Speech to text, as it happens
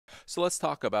So let's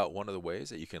talk about one of the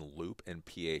ways that you can loop in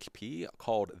PHP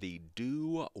called the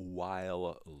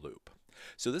do-while loop.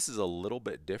 So this is a little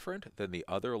bit different than the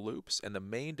other loops, and the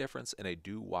main difference in a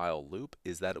do-while loop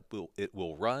is that it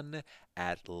will run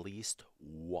at least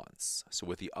once. So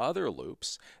with the other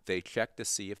loops, they check to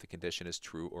see if the condition is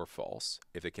true or false.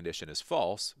 If the condition is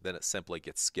false, then it simply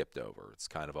gets skipped over. It's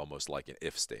kind of almost like an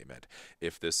if statement.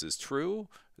 If this is true,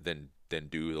 then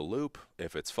do the loop.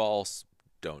 If it's false,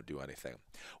 don't do anything.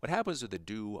 What happens with the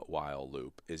do while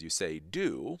loop is you say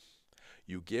do,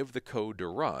 you give the code to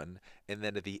run, and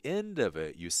then at the end of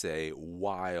it you say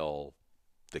while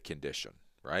the condition,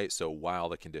 right? So while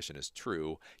the condition is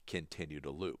true, continue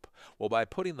to loop. Well, by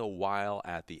putting the while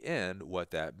at the end, what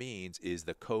that means is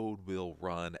the code will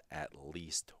run at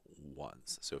least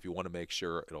once. So if you want to make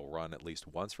sure it'll run at least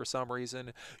once for some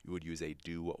reason, you would use a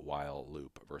do while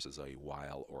loop versus a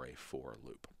while or a for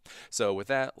loop. So with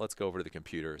that, let's go over to the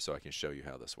computer so I can show you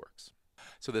how this works.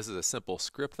 So this is a simple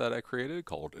script that I created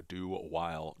called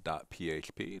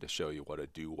dowhile.php to show you what a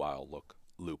do while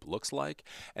loop looks like.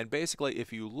 And basically,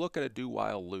 if you look at a do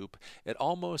while loop, it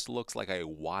almost looks like a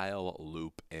while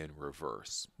loop in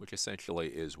reverse, which essentially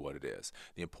is what it is.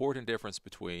 The important difference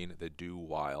between the do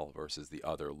while versus the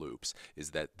other loops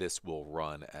is that this will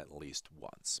run at least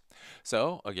once.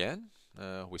 So again,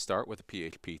 we start with a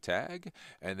PHP tag,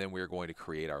 and then we're going to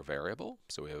create our variable.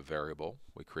 So we have a variable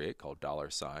we create called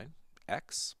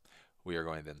 $x. We are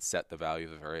going to then set the value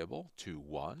of the variable to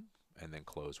 1 and then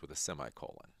close with a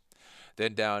semicolon.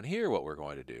 Then down here what we're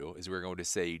going to do is we're going to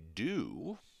say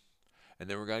do, and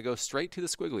then we're going to go straight to the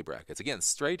squiggly brackets. Again,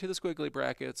 straight to the squiggly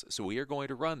brackets, so we are going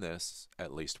to run this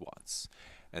at least once.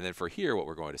 And then for here what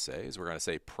we're going to say is we're going to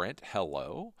say print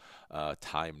hello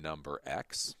time number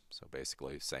x. So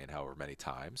basically saying however many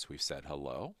times we've said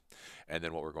hello. And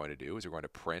then what we're going to do is we're going to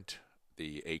print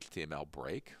the HTML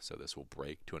break, so this will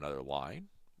break to another line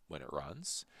when it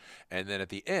runs. And then at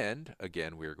the end,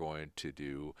 again, we're going to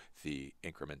do the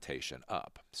incrementation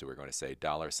up. So we're going to say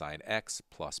 $x++.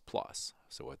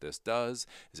 So what this does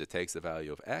is it takes the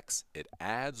value of x, it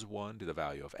adds 1 to the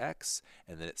value of x,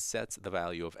 and then it sets the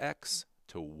value of x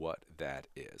to what that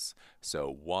is.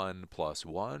 So 1 plus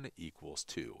 1 equals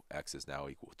 2. X is now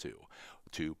equal to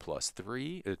 2 plus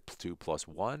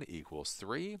 1 equals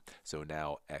 3. So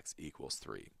now x equals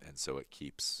 3. And so it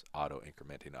keeps auto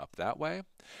incrementing up that way.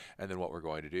 And then what we're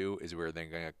going to do is we're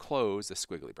then going to close the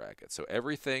squiggly brackets. So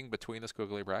everything between the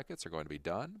squiggly brackets are going to be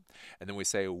done. And then we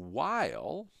say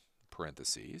while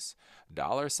parentheses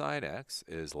 $x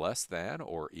is less than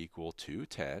or equal to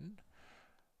 10,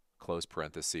 close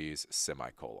parentheses,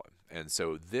 semicolon. And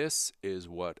so this is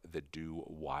what the do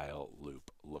while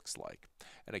loop looks like.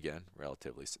 And again,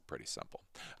 relatively pretty simple.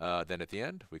 Then at the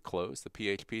end, we close the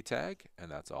PHP tag,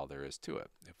 and that's all there is to it.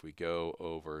 If we go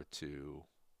over to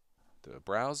the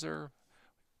browser,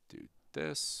 do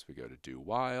this, we go to do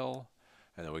while,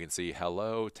 and then we can see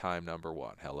hello time number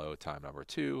 1, hello time number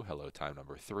 2, hello time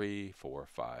number 3, 4,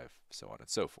 5, so on and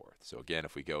so forth. So again,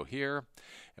 if we go here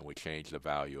and we change the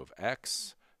value of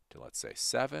x to, let's say,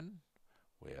 7.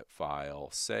 We hit File,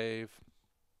 Save.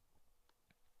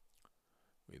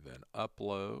 We then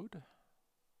upload.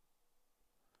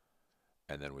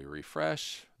 And then we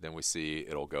refresh. Then we see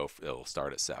it'll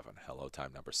start at 7. Hello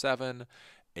time number 7,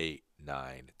 8,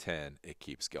 9, 10. It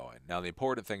keeps going. Now the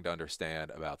important thing to understand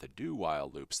about the do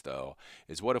while loops though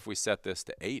is what if we set this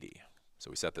to 80? So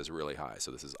we set this really high.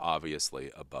 So this is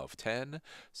obviously above 10.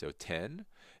 So 10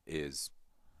 is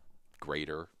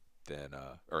greater than,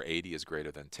 or 80 is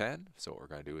greater than 10. So what we're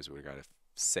going to do is we're going to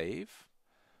save,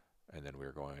 and then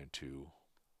we're going to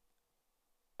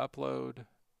upload,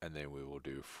 and then we will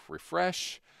do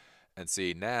refresh, and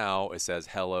see now it says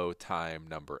hello time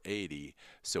number 80.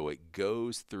 So it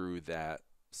goes through that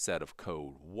set of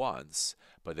code once,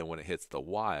 but then when it hits the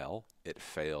while, it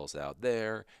fails out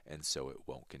there, and so it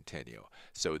won't continue.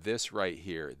 So this right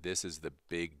here, this is the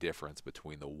big difference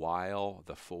between the while,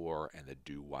 the for, and the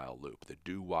do while loop. The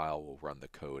do while will run the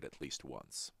code at least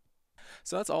once.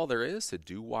 So that's all there is to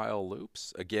do while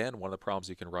loops. Again, one of the problems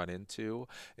you can run into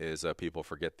is people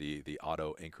forget the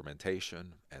auto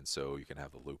incrementation, and so you can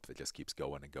have the loop that just keeps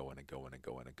going and going and going and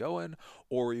going and going,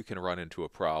 or you can run into a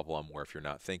problem where if you're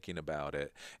not thinking about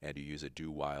it and you use a do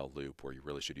while loop where you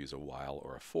really should use a while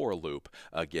or a for loop,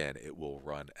 again, it will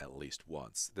run at least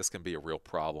once. This can be a real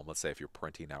problem. Let's say if you're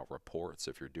printing out reports,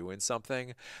 if you're doing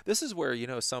something, this is where, you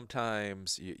know,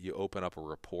 sometimes you open up a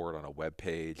report on a web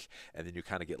page and then you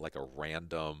kind of get like a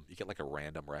you get like a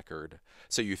random record.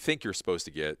 So you think you're supposed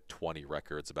to get 20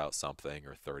 records about something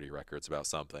or 30 records about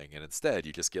something, and instead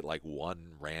you just get like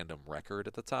one random record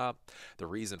at the top. The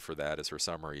reason for that is for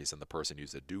some reason the person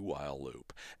used a do while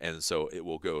loop, and so it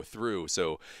will go through.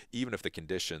 So even if the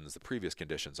previous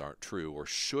conditions aren't true or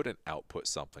shouldn't output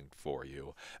something for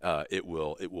you, it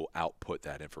will output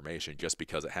that information just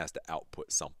because it has to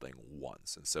output something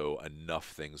once. And so enough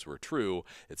things were true,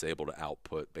 it's able to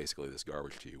output basically this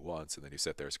garbage to you once, and then you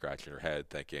sit there scratching your head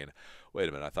thinking, wait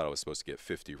a minute, I thought I was supposed to get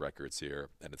 50 records here,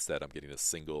 and instead I'm getting a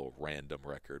single random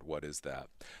record. What is that?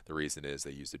 The reason is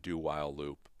they used a do while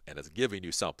loop, and it's giving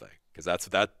you something, because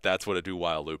that's what a do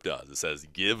while loop does. It says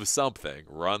give something,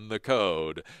 run the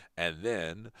code, and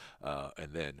then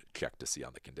check to see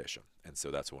on the condition. And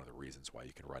so that's one of the reasons why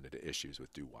you can run into issues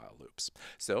with do while loops.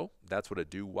 So that's what a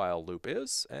do while loop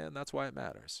is, and that's why it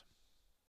matters.